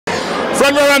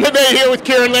Front row on the bay here with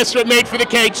Kieran Lister at Made for the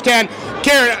Cage 10.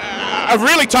 Kieran, a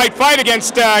really tight fight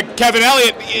against Kevin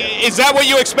Elliot. Is that what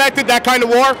you expected, that kind of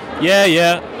war?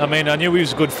 Yeah. I mean, I knew he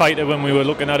was a good fighter when we were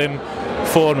looking at him.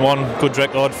 4-1, good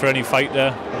record for any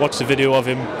fighter. Watched the video of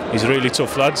him. He's a really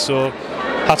tough lad, so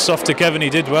hats off to Kevin, he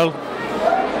did well.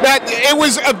 It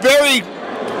was a very...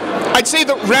 I'd say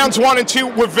that rounds 1 and 2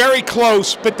 were very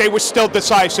close, but they were still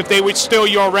decisive. They were still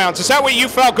your rounds. Is that what you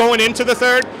felt going into the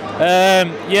third?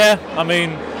 Yeah, I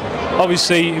mean,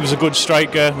 obviously he was a good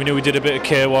striker. We knew he did a bit of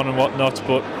K1 and whatnot,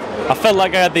 but I felt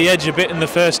like I had the edge a bit in the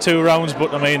first 2 rounds.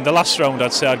 But I mean, the last round,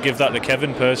 I'd say I'd give that to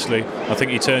Kevin personally. I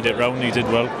think he turned it round. He did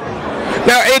well.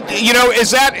 Now,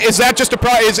 is that just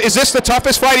is this the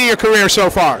toughest fight of your career so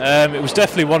far? It was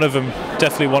definitely one of them.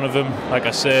 Definitely one of them. Like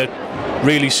I said,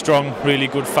 really strong, really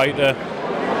good fighter.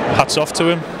 Hats off to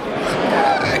him.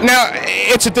 Now,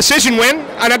 it's a decision win,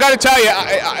 and I got to tell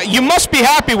you, you must be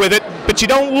happy with it, but you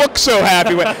don't look so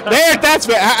happy with it.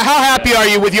 How happy are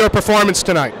you with your performance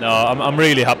tonight? No, I'm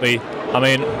really happy. I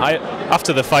mean,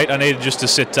 after the fight, I needed just to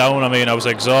sit down. I mean, I was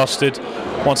exhausted.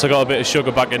 Once I got a bit of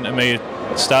sugar back into me,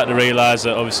 I started to realise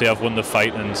that obviously I've won the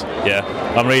fight, and yeah,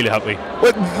 I'm really happy.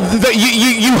 Well,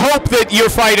 you hope that you're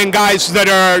fighting guys that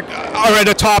are at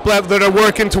a top level, that are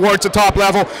working towards a top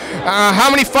level. How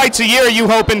many fights a year are you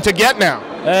hoping to get now?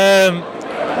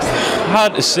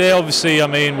 Hard to say, obviously. I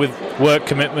mean, with work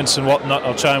commitments and whatnot,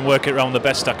 I'll try and work it around the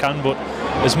best I can, but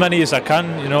as many as I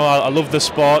can. You know, I love the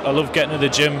sport. I love getting to the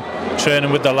gym,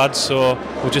 training with the lads, so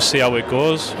we'll just see how it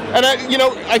goes. And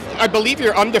I believe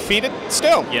you're undefeated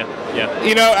still. Yeah.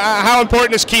 You know, how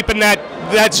important is keeping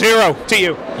that zero to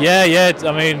you? Yeah.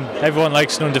 I mean, everyone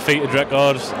likes an undefeated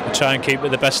record. I try and keep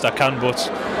it the best I can, but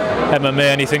MMA,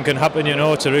 anything can happen. You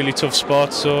know, it's a really tough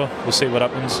sport, so we'll see what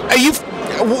happens.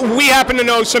 We happen to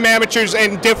know some amateurs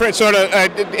in different sort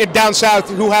of down south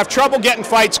who have trouble getting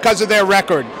fights because of their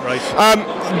record. Right.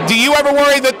 Do you ever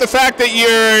worry that the fact that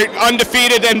you're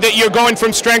undefeated and that you're going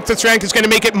from strength to strength is going to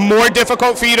make it more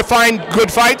difficult for you to find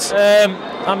good fights?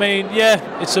 I mean,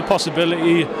 yeah, it's a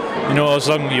possibility. You know, as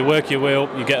long as you work your way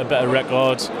up, you get a better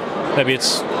record. Maybe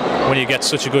it's when you get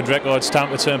such a good record, it's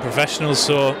time to turn professional.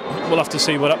 So we'll have to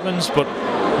see what happens. But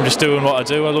I'm just doing what I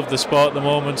do. I love the sport at the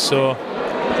moment, so.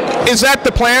 Is that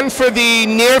the plan for the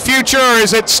near future, or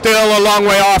is it still a long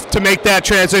way off to make that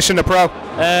transition to pro?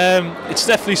 It's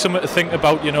definitely something to think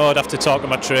about. You know, I'd have to talk to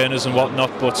my trainers and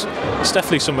whatnot, but it's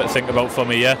definitely something to think about for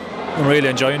me. Yeah, I'm really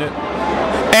enjoying it.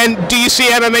 And do you see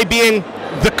MMA being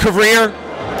the career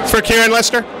for Kieran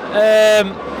Lister?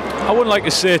 I wouldn't like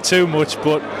to say too much,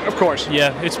 but of course,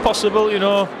 yeah, it's possible. You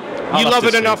know, you love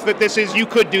it enough that you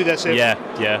could do this. Yeah,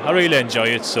 I really enjoy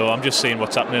it. So I'm just seeing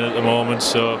what's happening at the moment.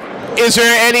 So. Is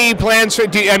there any plans for?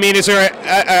 Is there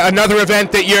another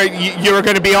event that you're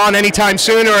going to be on anytime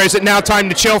soon, or is it now time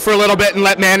to chill for a little bit and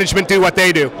let management do what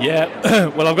they do? Yeah,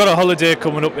 well, I've got a holiday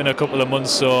coming up in a couple of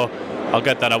months, so I'll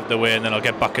get that out the way, and then I'll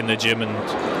get back in the gym and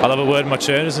I'll have a word with my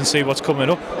trainers and see what's coming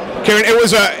up. Kieran,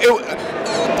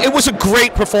 it was a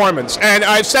great performance, and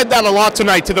I've said that a lot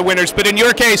tonight to the winners. But in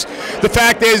your case, the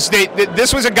fact is that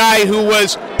this was a guy who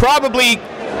was probably,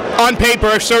 on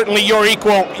paper, certainly your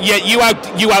equal, yet you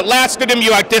outlasted him,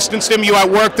 you outdistanced him, you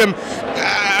outworked him.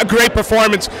 A great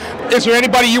performance. Is there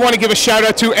anybody you want to give a shout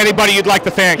out to? Anybody you'd like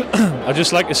to thank? I'd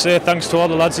just like to say thanks to all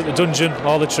the lads at the dungeon,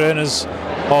 all the trainers,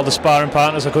 all the sparring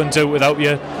partners. I couldn't do it without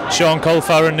you. Sean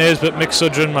Colfar and Naisbet, Mick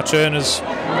Sudrin, my trainers,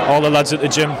 all the lads at the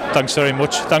gym. Thanks very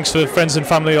much. Thanks for friends and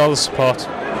family, all the support.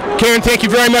 Kieran, thank you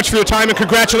very much for your time, and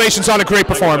congratulations on a great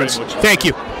performance. Thank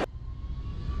you.